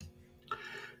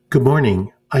Good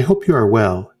morning. I hope you are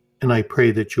well, and I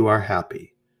pray that you are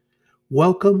happy.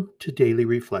 Welcome to Daily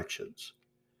Reflections.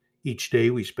 Each day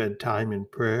we spend time in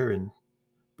prayer and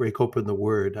break open the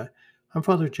Word. I'm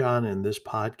Father John, and this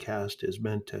podcast is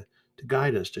meant to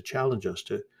guide us, to challenge us,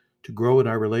 to grow in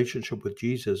our relationship with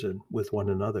Jesus and with one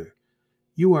another.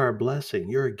 You are a blessing.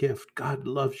 You're a gift. God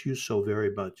loves you so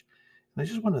very much. And I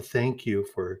just want to thank you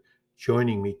for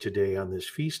joining me today on this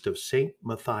feast of Saint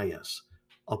Matthias,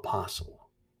 Apostle.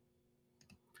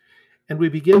 And we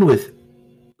begin with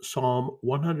Psalm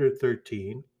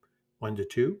 113, 1 to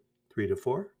 2, 3 to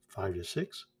 4, 5 to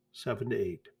 6, 7 to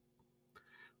 8.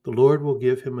 The Lord will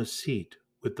give him a seat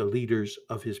with the leaders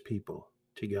of his people.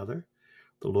 Together,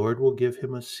 the Lord will give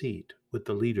him a seat with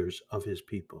the leaders of his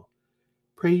people.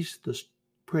 Praise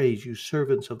you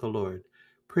servants of the Lord.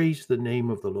 Praise the name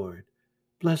of the Lord.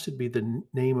 Blessed be the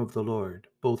name of the Lord,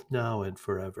 both now and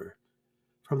forever.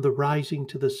 From the rising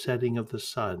to the setting of the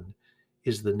sun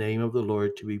is the name of the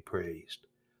Lord to be praised.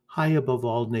 High above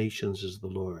all nations is the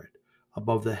Lord.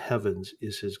 Above the heavens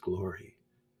is his glory.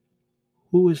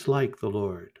 Who is like the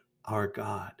Lord, our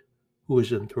God, who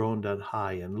is enthroned on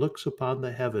high and looks upon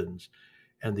the heavens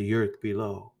and the earth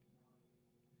below?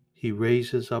 He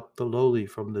raises up the lowly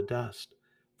from the dust.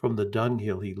 From the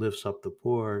dunghill he lifts up the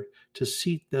poor to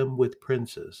seat them with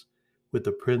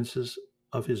the princes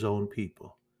of his own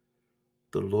people.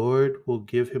 The Lord will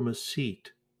give him a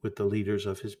seat with the leaders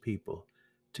of his people.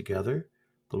 Together,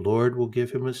 the Lord will give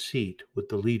him a seat with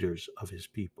the leaders of his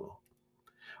people.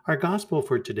 Our gospel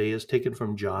for today is taken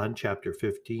from John chapter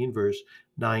 15, verse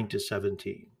 9 to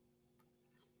 17.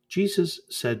 Jesus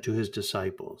said to his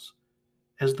disciples,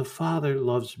 "As the Father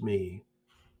loves me,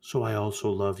 so I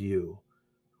also love you.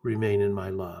 Remain in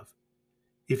my love.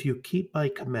 If you keep my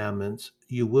commandments,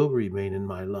 you will remain in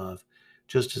my love,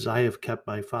 just as I have kept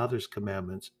my Father's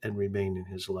commandments and remain in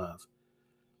his love.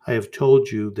 I have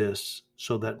told you this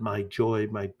so that my joy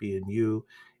might be in you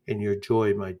and your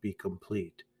joy might be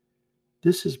complete.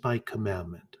 This is my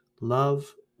commandment: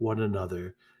 love one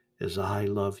another as I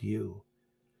love you.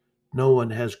 No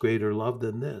one has greater love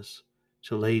than this,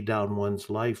 to lay down one's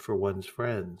life for one's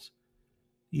friends.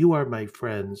 You are my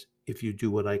friends if you do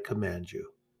what I command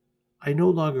you. I no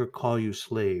longer call you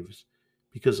slaves,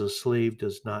 because a slave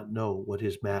does not know what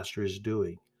his master is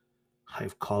doing. I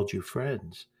have called you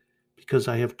friends, because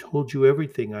I have told you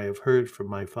everything I have heard from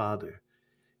my Father.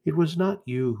 It was not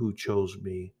you who chose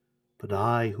me, but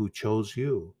I who chose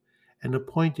you, and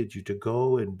appointed you to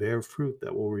go and bear fruit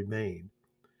that will remain,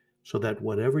 so that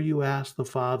whatever you ask the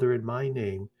Father in my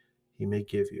name, he may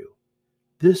give you.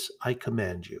 This I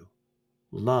command you: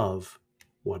 love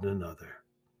one another."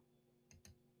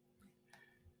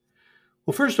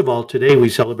 Well, first of all, today we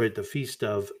celebrate the feast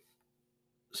of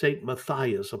St.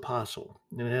 Matthias, Apostle.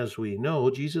 And as we know,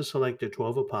 Jesus selected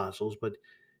 12 apostles, but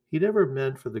he never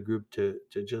meant for the group to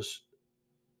just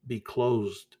be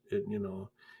closed.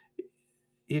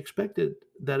 He expected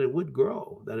that it would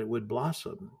grow, that it would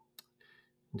blossom.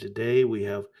 And today we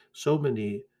have so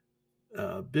many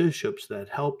bishops that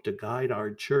help to guide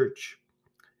our church.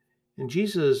 And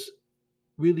Jesus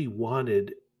really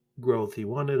wanted growth. He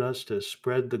wanted us to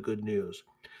spread the good news.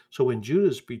 So when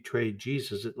Judas betrayed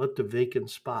Jesus, it left a vacant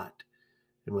spot,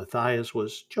 and Matthias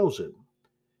was chosen.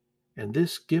 And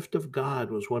this gift of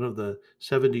God was one of the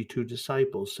 72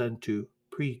 disciples sent to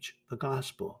preach the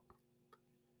gospel.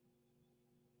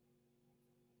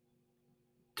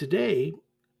 Today,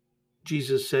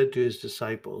 Jesus said to his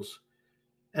disciples,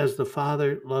 "As the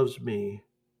Father loves me,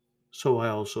 so I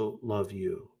also love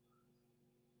you.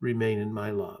 Remain in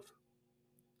my love."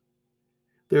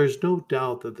 There is no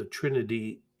doubt that the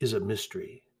Trinity is a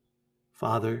mystery: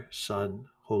 Father, Son,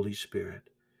 Holy Spirit.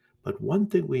 But one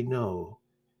thing we know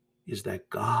is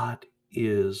that God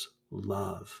is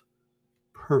love,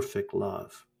 perfect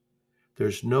love.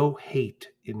 There's no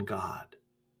hate in God.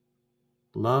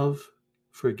 Love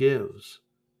forgives.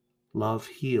 Love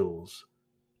heals.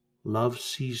 Love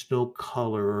sees no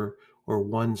color or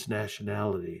one's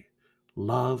nationality.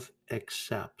 Love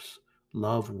accepts.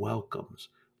 Love welcomes.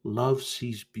 Love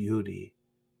sees beauty.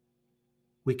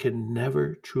 We can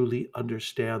never truly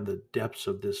understand the depths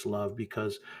of this love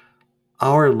because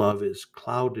our love is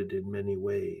clouded in many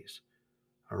ways.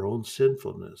 Our own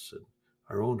sinfulness and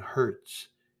our own hurts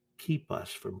keep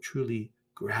us from truly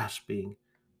grasping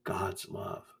God's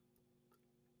love.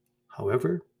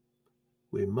 However,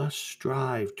 we must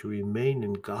strive to remain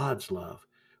in God's love.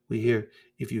 We hear,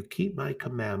 "If you keep my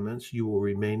commandments, you will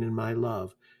remain in my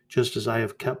love, just as I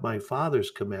have kept my Father's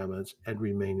commandments and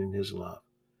remain in his love."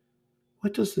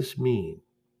 What does this mean?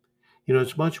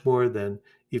 It's much more than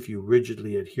if you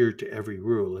rigidly adhere to every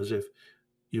rule, as if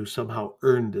you somehow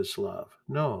earned this love.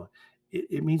 No,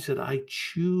 it means that I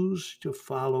choose to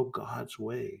follow God's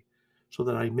way so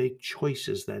that I make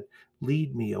choices that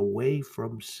lead me away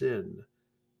from sin.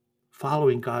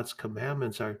 Following God's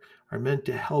commandments are meant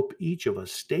to help each of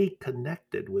us stay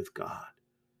connected with God.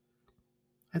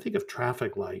 I think of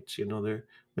traffic lights, they're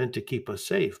meant to keep us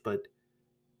safe, but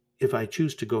if I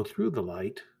choose to go through the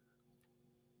light,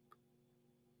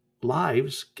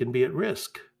 lives can be at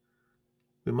risk.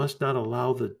 We must not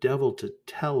allow the devil to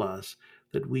tell us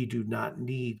that we do not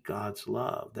need God's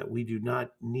love, that we do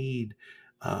not need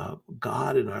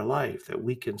God in our life, that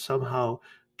we can somehow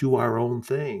do our own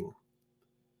thing.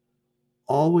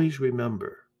 Always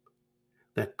remember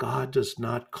that God does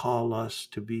not call us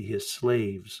to be his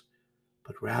slaves,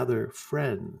 but rather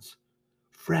friends.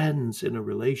 Friends in a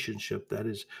relationship that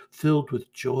is filled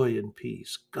with joy and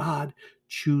peace. God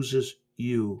chooses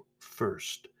you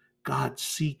first. God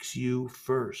seeks you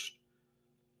first.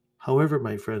 However,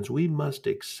 my friends, we must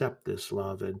accept this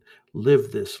love and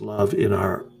live this love in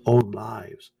our own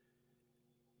lives.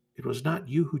 It was not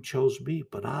you who chose me,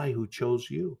 but I who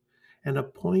chose you and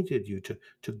appointed you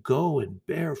to go and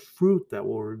bear fruit that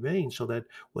will remain, so that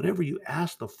whatever you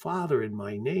ask the Father in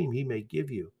my name, he may give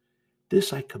you.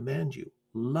 This I command you,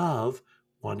 love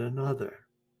one another.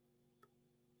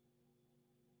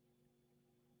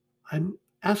 I'm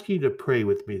asking you to pray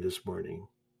with me this morning.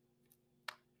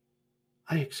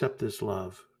 I accept this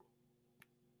love.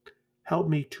 Help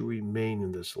me to remain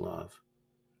in this love.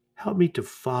 Help me to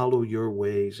follow your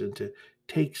ways and to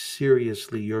take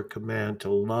seriously your command to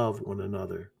love one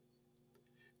another.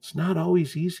 It's not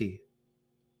always easy,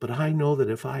 but I know that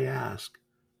if I ask,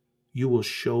 you will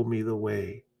show me the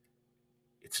way.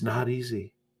 It's not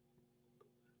easy.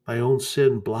 My own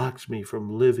sin blocks me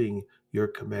from living your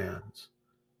commands.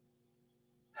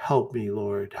 Help me,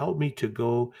 Lord. Help me to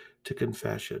go to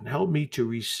confession. Help me to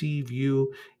receive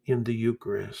you in the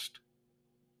Eucharist.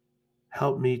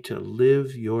 Help me to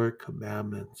live your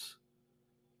commandments,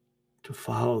 to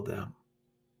follow them,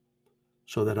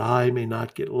 so that I may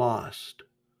not get lost.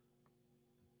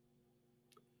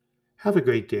 Have a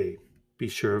great day. Be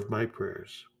sure of my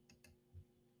prayers.